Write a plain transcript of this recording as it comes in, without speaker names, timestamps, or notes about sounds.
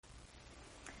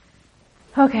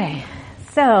Okay,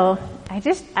 so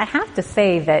I have to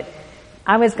say that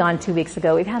I was gone 2 weeks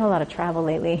ago. We've had a lot of travel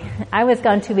lately. I was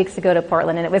gone 2 weeks ago to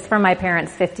Portland, and it was for my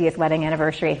parents' 50th wedding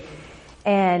anniversary.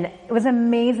 And it was an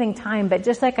amazing time, but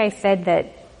just like I said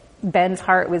that Ben's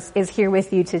heart is here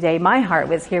with you today, my heart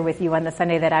was here with you on the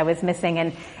Sunday that I was missing.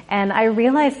 And I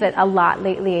realized that a lot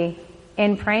lately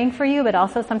in praying for you, but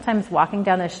also sometimes walking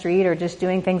down the street or just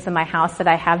doing things in my house, that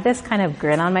I have this kind of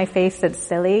grin on my face that's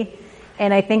silly.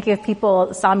 And I think if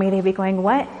people saw me, they'd be going,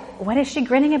 what is she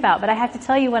grinning about? But I have to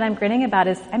tell you what I'm grinning about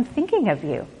is I'm thinking of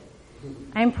you.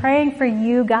 I'm praying for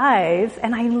you guys,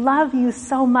 and I love you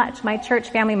so much, my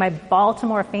church family, my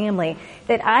Baltimore family,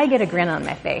 that I get a grin on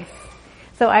my face.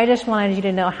 So I just wanted you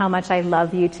to know how much I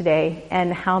love you today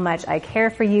and how much I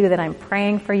care for you, that I'm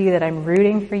praying for you, that I'm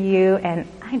rooting for you, and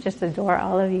I just adore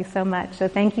all of you so much. So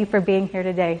thank you for being here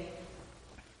today.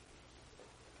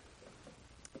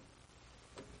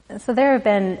 So there have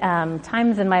been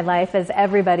times in my life, as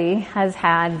everybody has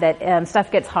had, that stuff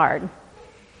gets hard.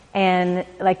 And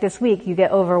like this week, you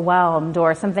get overwhelmed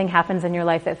or something happens in your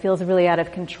life that feels really out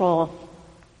of control.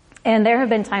 And there have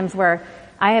been times where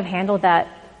I have handled that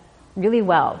really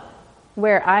well,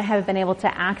 where I have been able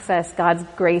to access God's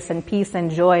grace and peace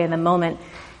and joy in the moment.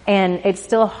 And it's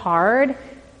still hard,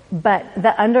 but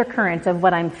the undercurrent of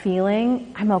what I'm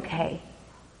feeling, I'm okay.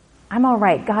 I'm all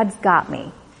right. God's got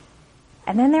me.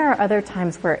 And then there are other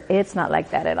times where it's not like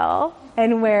that at all,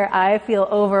 and where I feel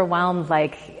overwhelmed,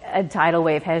 like a tidal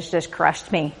wave has just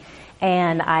crushed me,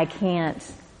 and I can't,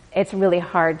 it's really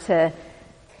hard to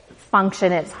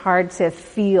function, it's hard to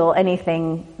feel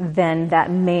anything than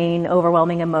that main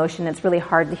overwhelming emotion. It's really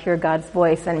hard to hear God's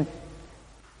voice, and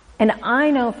I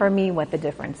know for me what the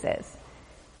difference is.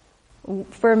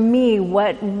 For me,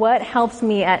 what helps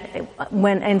me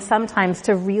and sometimes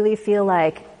to really feel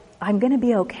like I'm gonna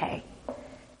be okay,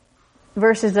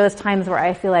 versus those times where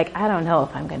I feel like I don't know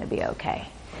if I'm going to be okay.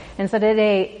 And so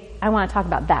today I want to talk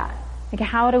about that. Like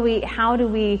how do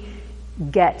we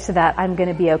get to that I'm going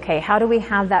to be okay? How do we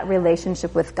have that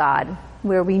relationship with God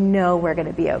where we know we're going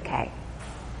to be okay?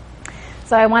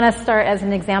 So I want to start as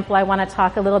an example. I want to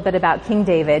talk a little bit about King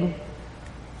David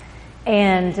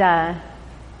and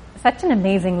such an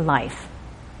amazing life.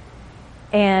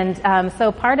 And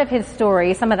so part of his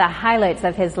story, some of the highlights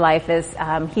of his life is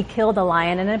he killed a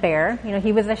lion and a bear. You know,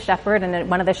 he was a shepherd, and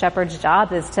one of the shepherd's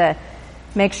jobs is to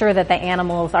make sure that the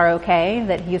animals are okay,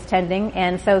 that he's tending.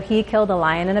 And so he killed a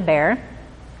lion and a bear.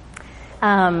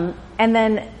 And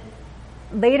then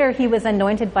later he was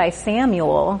anointed by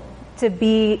Samuel to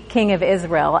be king of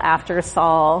Israel after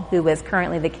Saul, who was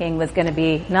currently the king, was going to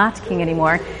be not king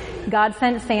anymore. God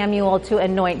sent Samuel to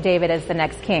anoint David as the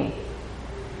next king.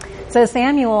 So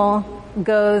Samuel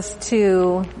goes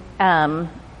to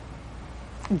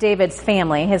David's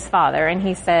family, his father, and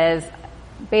he says,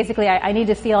 basically, I need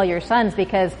to see all your sons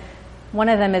because one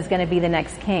of them is going to be the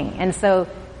next king. And so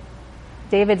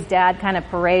David's dad kind of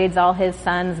parades all his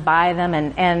sons by them,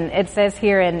 and it says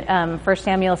here in 1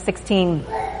 Samuel 16,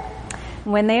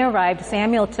 when they arrived,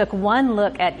 Samuel took one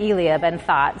look at Eliab and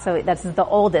thought, so that's the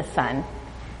oldest son,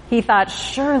 he thought,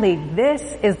 surely this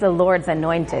is the Lord's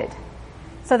anointed.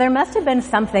 So there must have been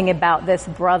something about this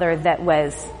brother that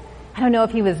was, I don't know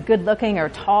if he was good looking or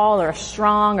tall or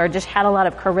strong or just had a lot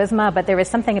of charisma, but there was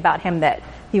something about him that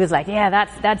he was like, yeah,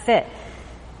 that's it.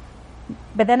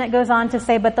 But then it goes on to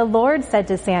say, but the Lord said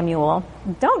to Samuel,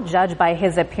 don't judge by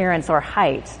his appearance or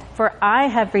height, for I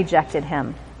have rejected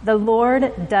him. The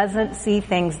Lord doesn't see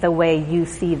things the way you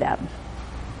see them.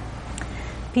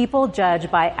 People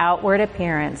judge by outward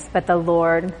appearance, but the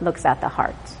Lord looks at the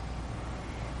heart.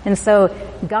 And so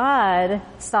God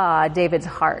saw David's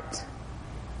heart.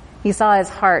 He saw his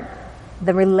heart,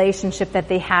 the relationship that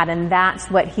they had, and that's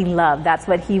what he loved. That's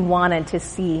what he wanted to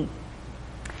see.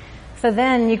 So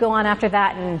then you go on after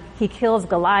that and he kills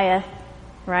Goliath,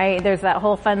 right? There's that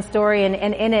whole fun story, and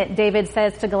in it David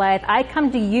says to Goliath, I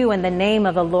come to you in the name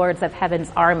of the Lords of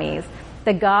heaven's armies,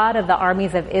 the God of the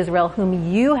armies of Israel,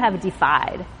 whom you have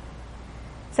defied.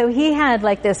 So he had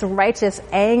like this righteous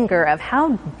anger of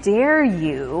how dare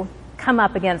you come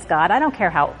up against God? I don't care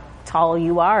how tall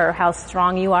you are or how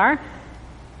strong you are.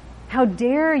 How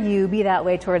dare you be that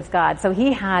way towards God? So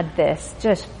he had this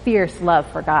just fierce love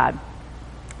for God.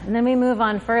 And then we move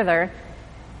on further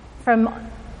from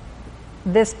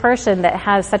this person that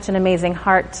has such an amazing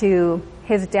heart to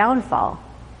his downfall,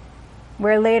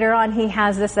 where later on he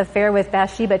has this affair with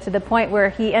Bathsheba to the point where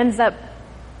he ends up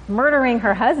murdering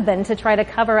her husband to try to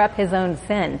cover up his own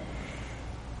sin.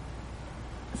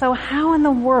 So how in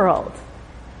the world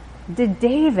did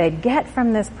David get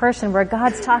from this person where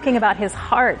God's talking about his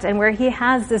heart and where he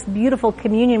has this beautiful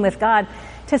communion with God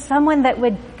to someone that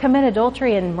would commit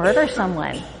adultery and murder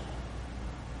someone?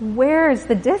 Where's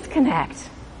the disconnect?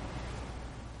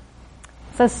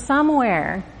 So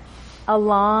somewhere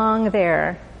along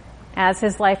there, as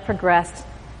his life progressed,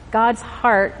 God's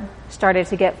heart started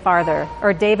to get farther,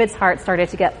 or David's heart started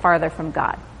to get farther from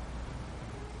God.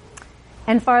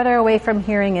 And farther away from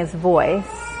hearing his voice.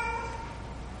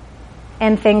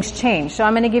 And things changed. So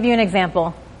I'm going to give you an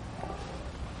example.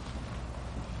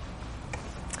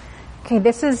 Okay,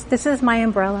 this is my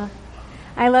umbrella.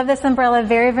 I love this umbrella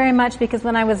very, very much because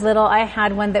when I was little, I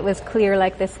had one that was clear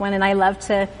like this one, and I loved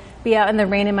to be out in the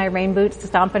rain in my rain boots,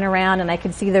 stomping around, and I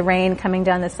could see the rain coming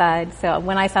down the side. So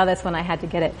when I saw this one, I had to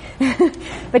get it.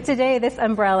 But today, this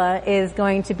umbrella is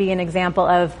going to be an example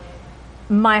of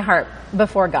my heart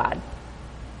before God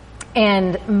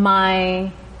and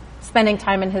my spending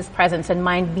time in his presence and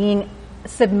mine being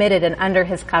submitted and under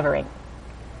his covering.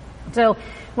 So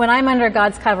when I'm under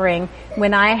God's covering,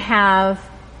 when I have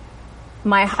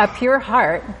a pure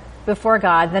heart before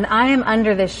God, then I am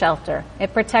under this shelter.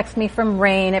 It protects me from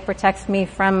rain. It protects me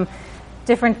from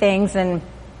different things. And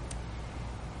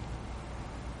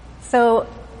so,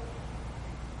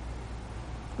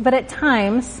 but at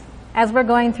times, as we're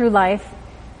going through life,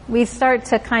 we start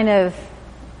to kind of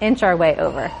inch our way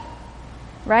over,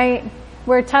 right?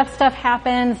 Where tough stuff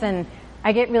happens and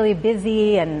I get really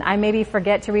busy and I maybe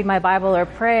forget to read my Bible or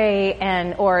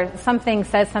pray, or something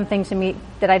says something to me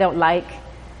that I don't like,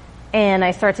 and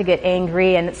I start to get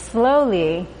angry, and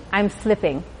slowly I'm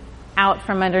slipping out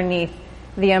from underneath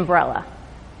the umbrella,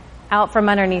 out from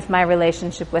underneath my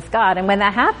relationship with God. And when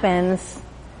that happens,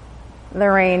 the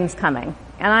rain's coming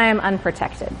and I am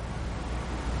unprotected.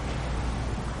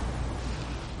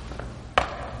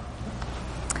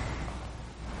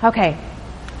 Okay.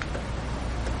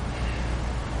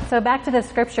 So back to the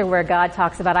scripture where God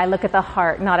talks about, I look at the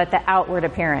heart, not at the outward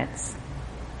appearance.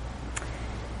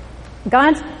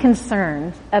 God's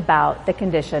concerned about the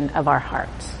condition of our heart.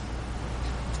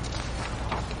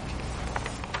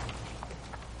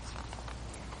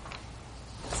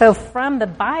 So from the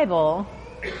Bible,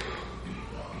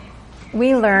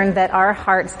 we learn that our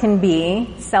hearts can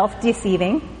be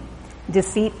self-deceiving,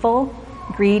 deceitful,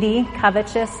 greedy,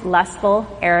 covetous, lustful,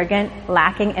 arrogant,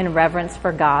 lacking in reverence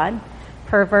for God,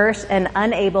 perverse, and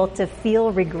unable to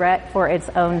feel regret for its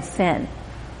own sin.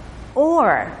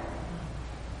 Or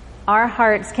our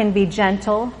hearts can be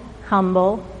gentle,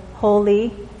 humble,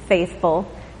 holy,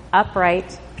 faithful,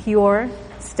 upright, pure,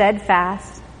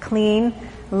 steadfast, clean,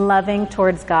 loving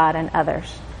towards God and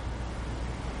others.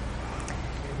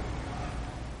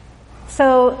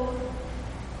 So,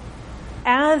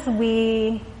 as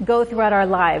we go throughout our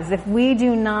lives, if we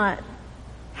do not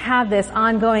have this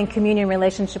ongoing communion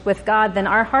relationship with God, then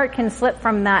our heart can slip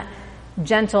from that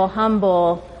gentle,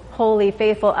 humble, holy,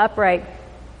 faithful, upright,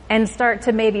 and start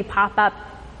to maybe pop up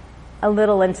a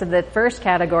little into the first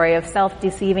category of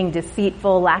self-deceiving,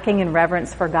 deceitful, lacking in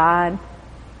reverence for God.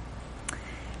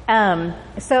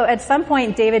 So at some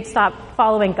point, David stopped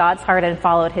following God's heart and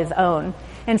followed his own.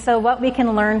 And so what we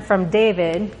can learn from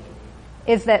David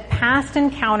is that past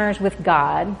encounters with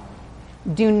God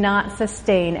do not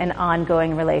sustain an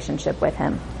ongoing relationship with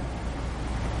him.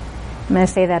 I'm going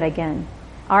to say that again.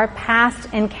 Our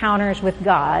past encounters with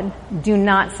God do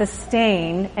not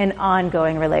sustain an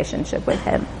ongoing relationship with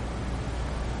him.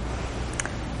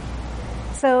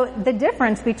 So the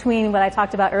difference between what I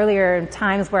talked about earlier,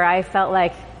 times where I felt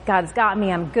like God's got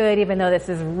me, I'm good, even though this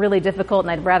is really difficult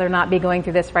and I'd rather not be going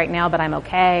through this right now, but I'm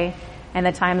okay, and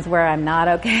the times where I'm not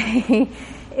okay,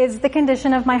 is the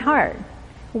condition of my heart.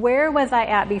 Where was I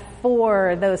at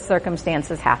before those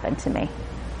circumstances happened to me?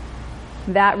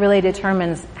 That really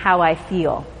determines how I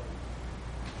feel.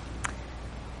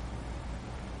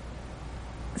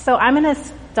 So I'm going to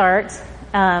start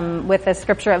with the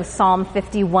scripture of Psalm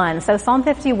 51. So Psalm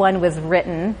 51 was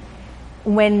written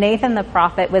when Nathan the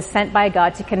prophet was sent by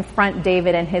God to confront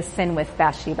David and his sin with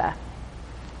Bathsheba.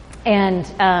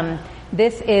 And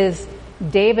this is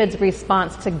David's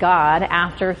response to God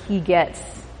after he gets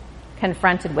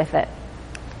confronted with it.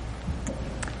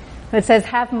 It says,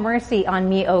 "Have mercy on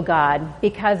me, O God,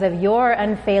 because of your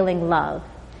unfailing love.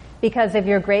 Because of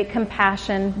your great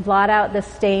compassion, blot out the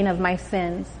stain of my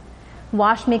sins.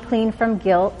 Wash me clean from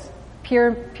guilt.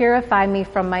 Purify me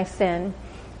from my sin.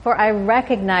 For I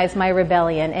recognize my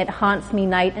rebellion. It haunts me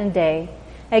night and day.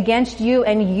 Against you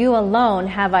and you alone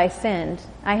have I sinned.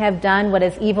 I have done what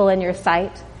is evil in your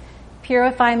sight.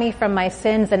 Purify me from my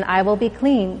sins and I will be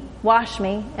clean. Wash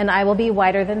me and I will be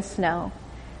whiter than snow.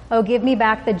 Oh, give me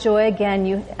back the joy again.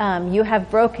 You have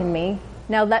broken me.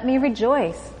 Now let me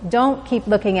rejoice. Don't keep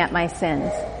looking at my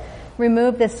sins.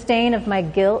 Remove the stain of my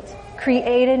guilt.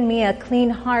 Create in me a clean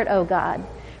heart, O God.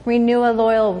 Renew a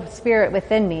loyal spirit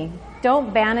within me.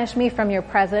 Don't banish me from your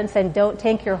presence, and don't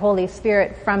take your Holy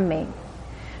Spirit from me.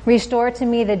 Restore to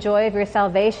me the joy of your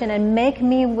salvation and make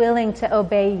me willing to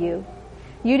obey you.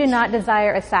 You do not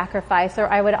desire a sacrifice, or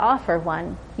I would offer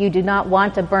one. You do not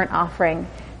want a burnt offering.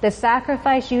 The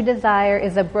sacrifice you desire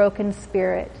is a broken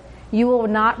spirit. You will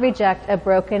not reject a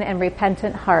broken and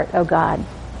repentant heart, O God.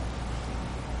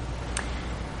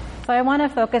 So I want to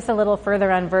focus a little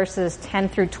further on verses 10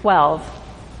 through 12.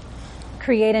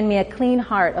 Create in me a clean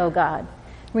heart, O God.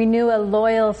 Renew a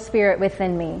loyal spirit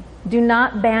within me. Do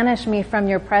not banish me from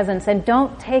your presence, and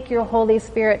don't take your Holy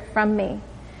Spirit from me.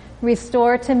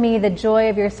 Restore to me the joy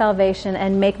of your salvation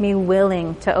and make me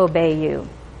willing to obey you.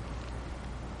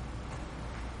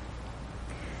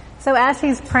 So as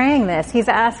he's praying this, he's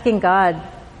asking God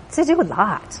to do a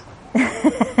lot.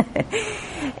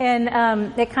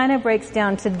 And it kind of breaks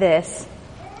down to this.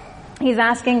 He's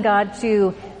asking God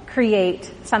to create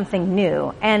something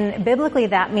new. And biblically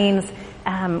that means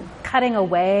cutting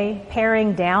away,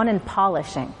 paring down, and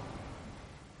polishing.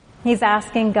 He's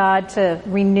asking God to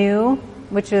renew,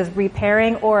 which is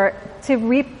repairing, or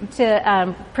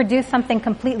to produce something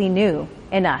completely new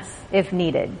in us if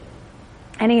needed.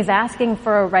 And he's asking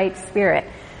for a right spirit.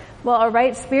 Well, a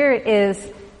right spirit is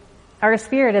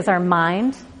our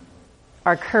mind,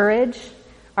 our courage,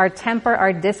 our temper,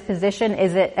 our disposition.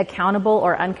 Is it accountable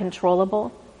or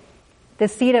uncontrollable? The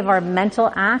seat of our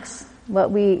mental acts, what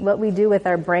we do with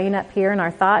our brain up here and our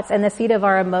thoughts, and the seat of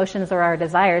our emotions or our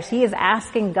desires. He is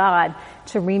asking God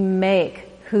to remake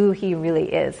who he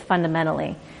really is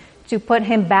fundamentally, to put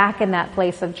him back in that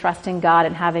place of trusting God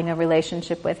and having a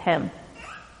relationship with him.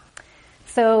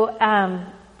 So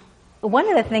one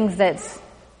of the things that's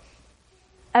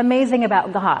amazing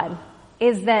about God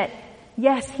is that,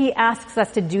 yes, he asks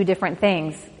us to do different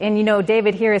things. And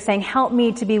David here is saying, help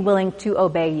me to be willing to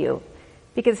obey you.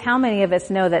 Because how many of us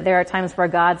know that there are times where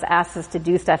God's asked us to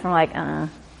do stuff and we're like,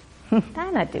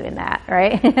 I'm not doing that,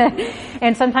 right?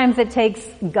 And sometimes it takes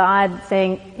God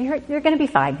saying, you're going to be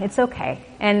fine. It's okay.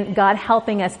 And God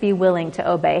helping us be willing to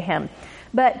obey him.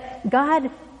 But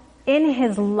God, in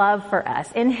his love for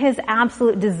us, in his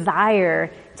absolute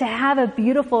desire to have a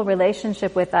beautiful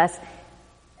relationship with us,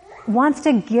 wants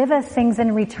to give us things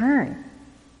in return.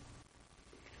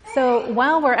 So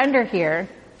while we're under here,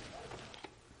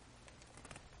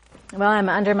 I'm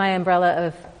under my umbrella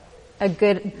of a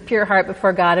good, pure heart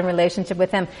before God in relationship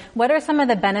with him. What are some of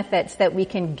the benefits that we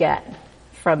can get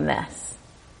from this?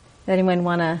 Does anyone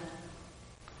want to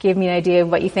give me an idea of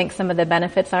what you think some of the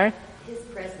benefits are? His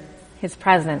presence. His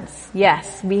presence.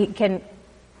 Yes, we can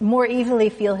more easily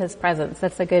feel his presence.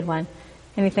 That's a good one.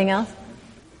 Anything else?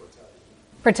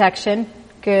 Protection.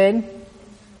 Good.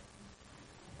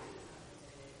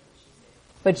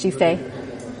 What'd she say?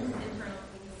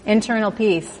 Internal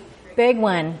peace. Big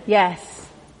one. Yes.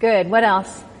 Good. What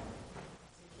else?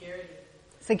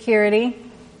 Security.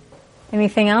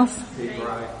 Anything else? Stay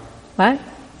dry. What?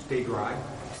 Stay dry.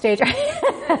 Stay dry.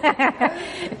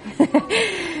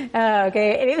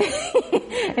 Okay.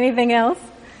 Anything else?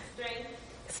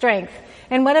 Strength.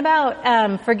 And what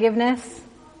about forgiveness?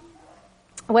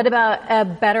 What about a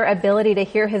better ability to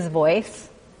hear his voice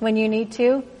when you need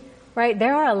to? Right?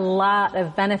 There are a lot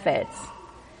of benefits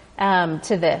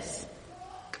to this.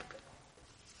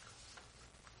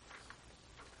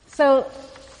 So,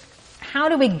 how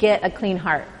do we get a clean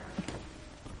heart?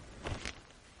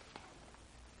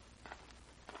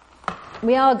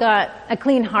 We all got a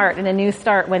clean heart and a new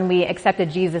start when we accepted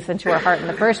Jesus into our heart in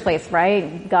the first place,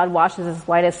 right? God washes us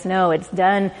white as snow. It's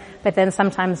done. But then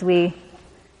sometimes we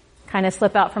kind of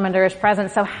slip out from under his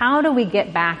presence. So how do we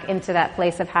get back into that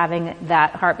place of having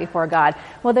that heart before God?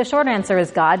 Well, the short answer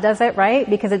is God does it, right?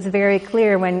 Because it's very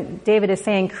clear when David is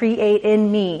saying, create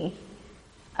in me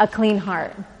a clean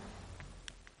heart.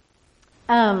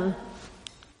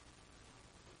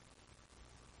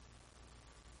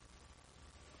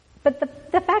 But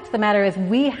the fact of the matter is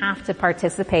we have to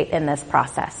participate in this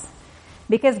process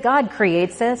because God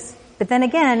creates us, but then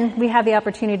again, we have the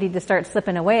opportunity to start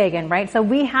slipping away again, right? So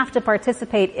we have to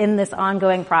participate in this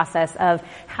ongoing process of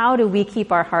how do we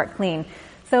keep our heart clean.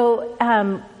 So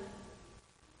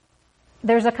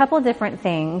there's a couple different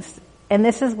things, and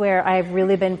this is where I've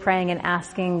really been praying and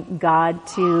asking God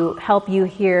to help you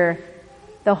hear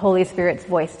the Holy Spirit's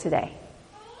voice today.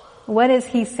 What is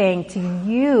he saying to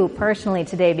you personally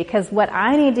today? Because what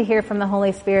I need to hear from the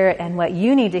Holy Spirit and what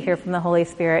you need to hear from the Holy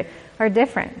Spirit are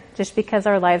different. Just because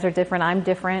our lives are different, I'm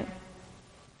different.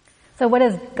 So what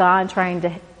is God trying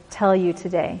to tell you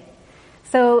today?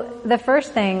 So the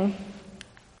first thing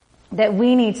that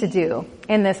we need to do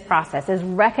in this process is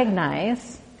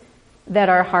recognize that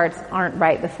our hearts aren't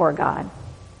right before God.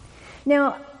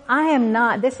 Now,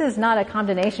 this is not a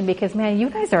condemnation because, man,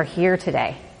 you guys are here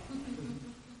today.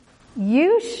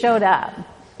 You showed up.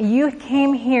 You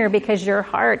came here because your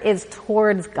heart is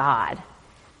towards God.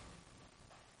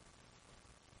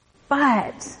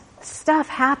 But stuff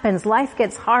happens. Life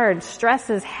gets hard. Stress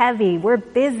is heavy. We're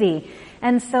busy.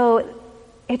 And so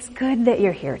it's good that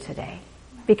you're here today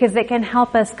because it can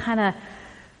help us kind of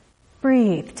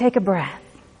breathe, take a breath,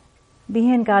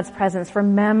 be in God's presence,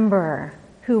 remember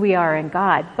who we are in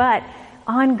God. But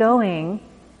ongoing,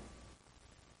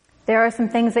 there are some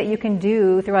things that you can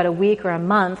do throughout a week or a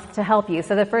month to help you.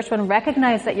 So the first one,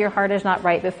 recognize that your heart is not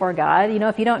right before God.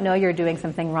 If you don't know you're doing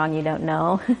something wrong, you don't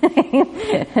know.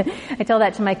 I tell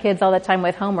that to my kids all the time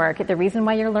with homework. The reason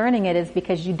why you're learning it is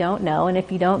because you don't know, and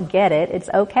if you don't get it, it's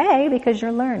okay because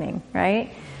you're learning,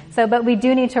 right? But we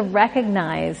do need to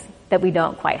recognize that we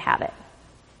don't quite have it.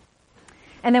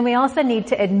 And then we also need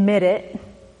to admit it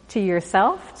to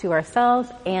yourself, to ourselves,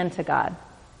 and to God.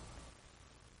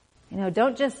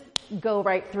 Don't just go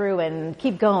right through and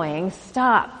keep going.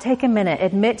 Stop. Take a minute.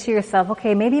 Admit to yourself,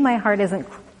 okay, maybe my heart isn't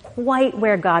quite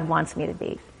where God wants me to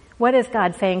be. What is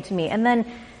God saying to me? And then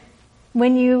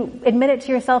when you admit it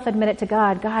to yourself, admit it to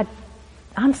God. God,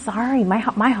 I'm sorry. My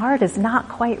heart is not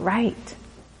quite right.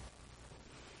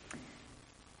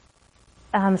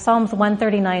 Psalms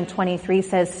 139:23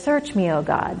 says, search me, O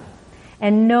God,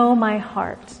 and know my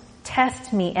heart.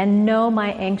 Test me and know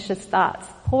my anxious thoughts.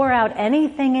 Pour out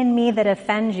anything in me that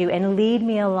offends you and lead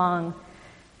me along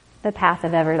the path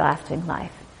of everlasting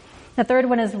life. The third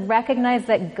one is recognize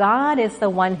that God is the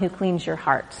one who cleans your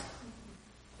heart.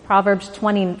 Proverbs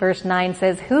 20 verse 9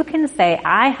 says, who can say,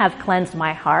 I have cleansed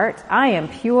my heart. I am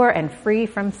pure and free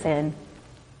from sin.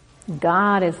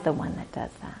 God is the one that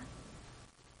does that.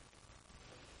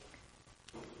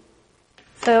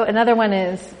 So another one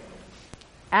is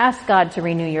ask God to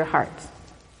renew your heart.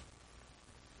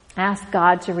 Ask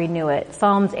God to renew it.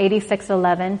 Psalms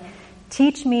 86:11,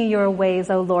 teach me your ways,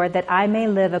 O Lord, that I may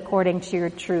live according to your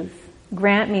truth.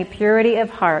 Grant me purity of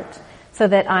heart so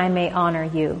that I may honor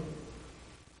you.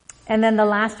 And then the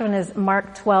last one is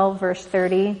Mark 12 verse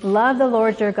 30, love the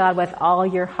Lord your God with all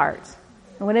your heart.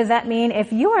 And what does that mean?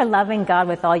 If you are loving God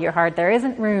with all your heart, there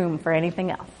isn't room for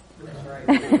anything else.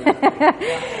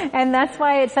 And that's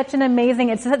why it's such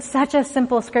a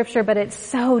simple scripture, but it's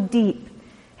so deep.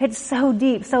 It's so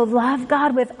deep. So love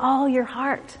God with all your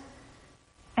heart.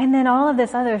 And then all of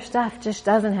this other stuff just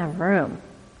doesn't have room.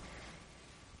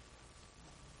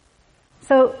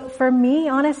 So for me,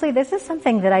 honestly, this is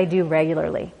something that I do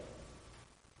regularly.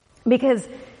 Because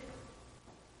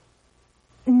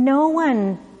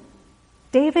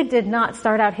David did not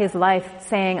start out his life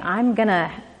saying, I'm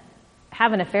gonna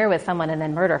have an affair with someone and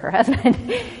then murder her husband.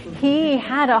 He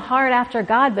had a heart after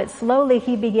God, but slowly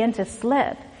he began to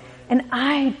slip. And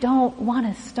I don't want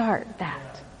to start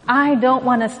that. I don't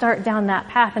want to start down that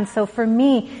path. And so for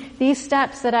me, these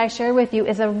steps that I share with you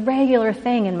is a regular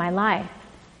thing in my life.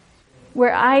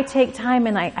 Where I take time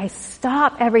and I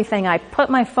stop everything. I put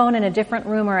my phone in a different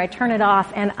room or I turn it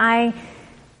off and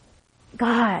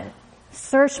God,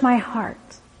 search my heart.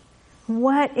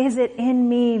 What is it in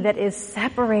me that is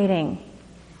separating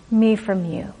me from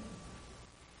you?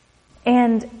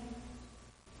 And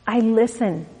I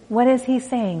listen. What is he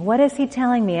saying? What is he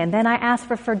telling me? And then I ask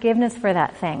for forgiveness for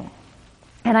that thing.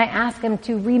 And I ask him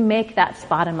to remake that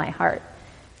spot in my heart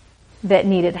that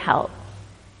needed help.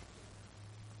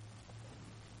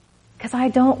 Because I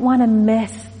don't want to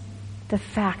miss the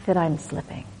fact that I'm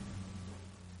slipping.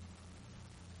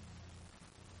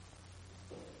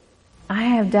 I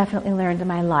have definitely learned in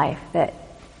my life that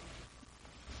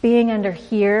being under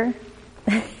here,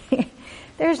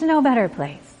 there's no better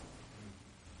place.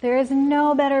 There is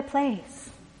no better place.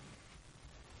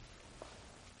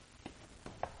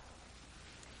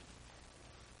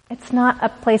 It's not a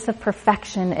place of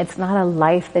perfection. It's not a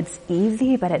life that's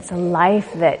easy, but it's a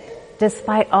life that,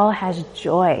 despite all, has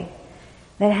joy,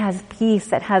 that has peace,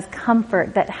 that has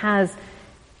comfort, that has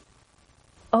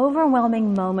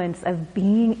overwhelming moments of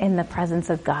being in the presence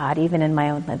of God, even in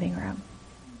my own living room.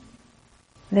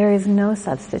 There is no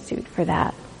substitute for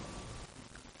that.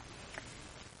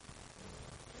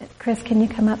 Chris, can you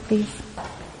come up, please?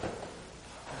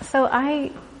 So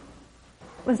I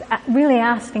was really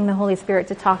asking the Holy Spirit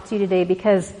to talk to you today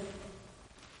because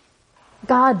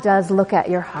God does look at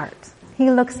your heart.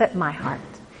 He looks at my heart.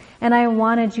 And I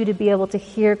wanted you to be able to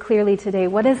hear clearly today,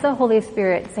 what is the Holy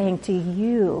Spirit saying to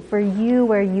you, for you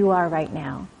where you are right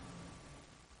now?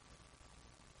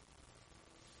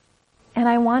 And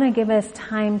I want to give us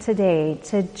time today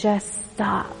to just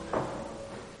stop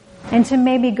and to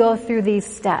maybe go through these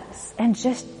steps and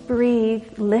just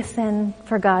breathe, listen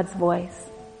for God's voice.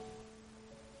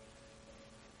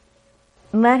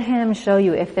 Let Him show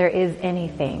you if there is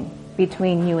anything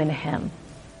between you and Him.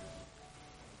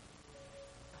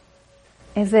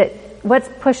 Is it, what's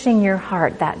pushing your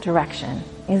heart that direction?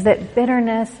 Is it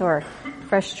bitterness or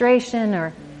frustration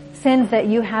or sins that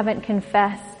you haven't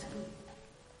confessed?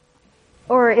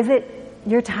 Or is it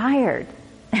you're tired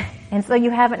and so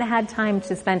you haven't had time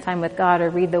to spend time with God or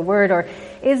read the Word? Or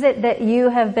is it that you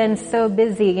have been so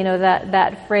busy,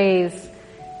 that phrase,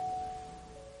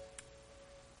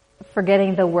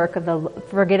 forgetting the Lord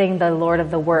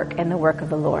of the work and the work of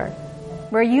the Lord,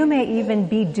 where you may even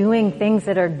be doing things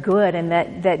that are good and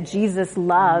that Jesus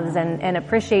loves and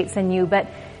appreciates in you, but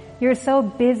you're so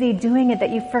busy doing it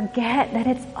that you forget that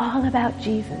it's all about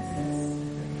Jesus.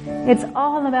 It's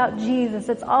all about Jesus.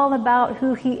 It's all about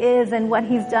who He is and what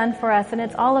He's done for us. And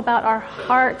it's all about our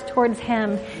heart towards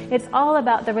Him. It's all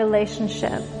about the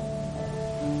relationship.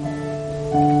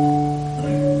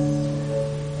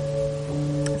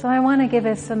 So I want to give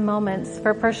us some moments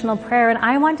for personal prayer. And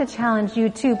I want to challenge you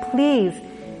too. Please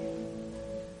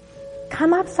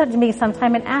come up to me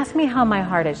sometime and ask me how my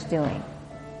heart is doing.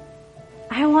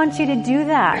 I want you to do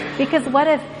that. Because what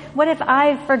if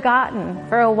I've forgotten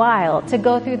for a while to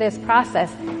go through this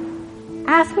process?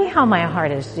 Ask me how my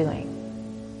heart is doing.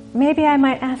 Maybe I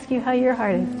might ask you how your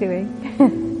heart is doing.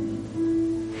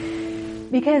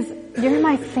 Because you're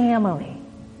my family.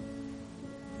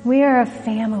 We are a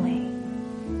family.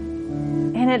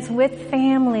 And it's with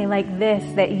family like this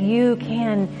that you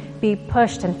can be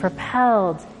pushed and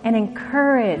propelled and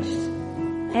encouraged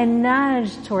and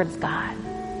nudged towards God.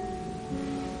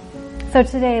 So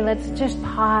today, let's just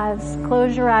pause,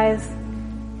 close your eyes,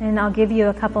 and I'll give you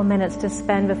a couple minutes to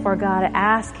spend before God.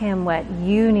 Ask Him what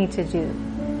you need to do.